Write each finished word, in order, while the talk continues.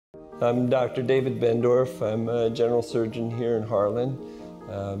I'm Dr. David Bendorf. I'm a general surgeon here in Harlan.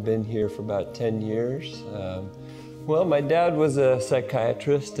 Been here for about 10 years. Well, my dad was a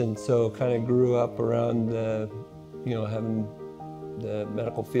psychiatrist, and so kind of grew up around having the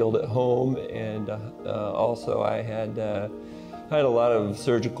medical field at home, and also I had a lot of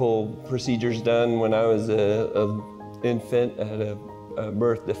surgical procedures done when I was an infant. I had a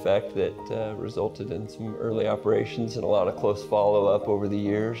birth defect that resulted in some early operations and a lot of close follow-up over the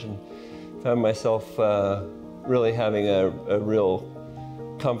years, and found myself really having a real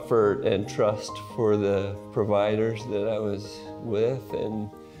comfort and trust for the providers that I was with, and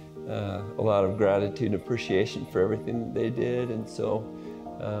a lot of gratitude and appreciation for everything that they did. And so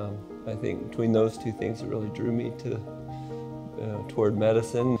I think between those two things, it really drew me toward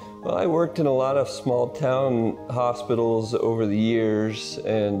medicine. Well, I worked in a lot of small town hospitals over the years,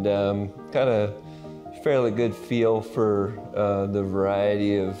 and got a fairly good feel for the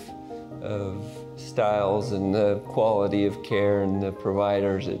variety of styles and the quality of care and the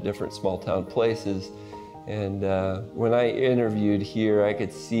providers at different small town places. And when I interviewed here, I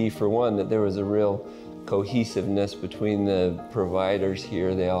could see, for one, that there was a real cohesiveness between the providers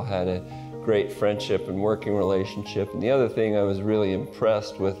here. They all had a great friendship and working relationship. And the other thing, I was really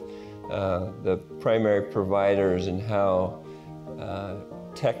impressed with the primary providers and how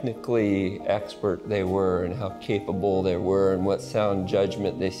technically expert they were, and how capable they were, and what sound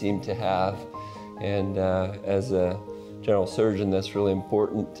judgment they seemed to have. And as a general surgeon, that's really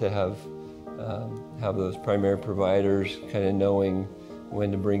important to have those primary providers kind of knowing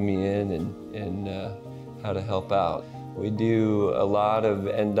when to bring me in and how to help out. We do a lot of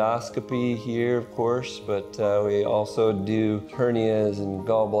endoscopy here, of course, but we also do hernias and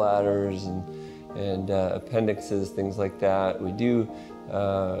gallbladders and appendixes, things like that. We do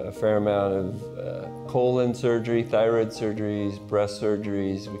a fair amount of colon surgery, thyroid surgeries, breast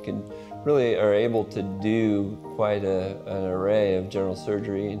surgeries. We really are able to do quite an array of general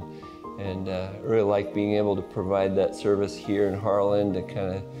surgery, and really like being able to provide that service here in Harlan to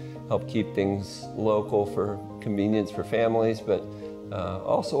kind of help keep things local for convenience for families. But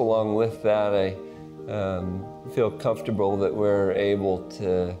also along with that, I feel comfortable that we're able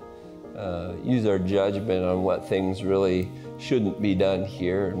to use our judgment on what things really shouldn't be done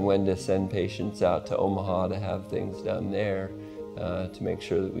here, and when to send patients out to Omaha to have things done there to make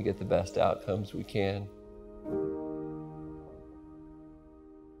sure that we get the best outcomes we can.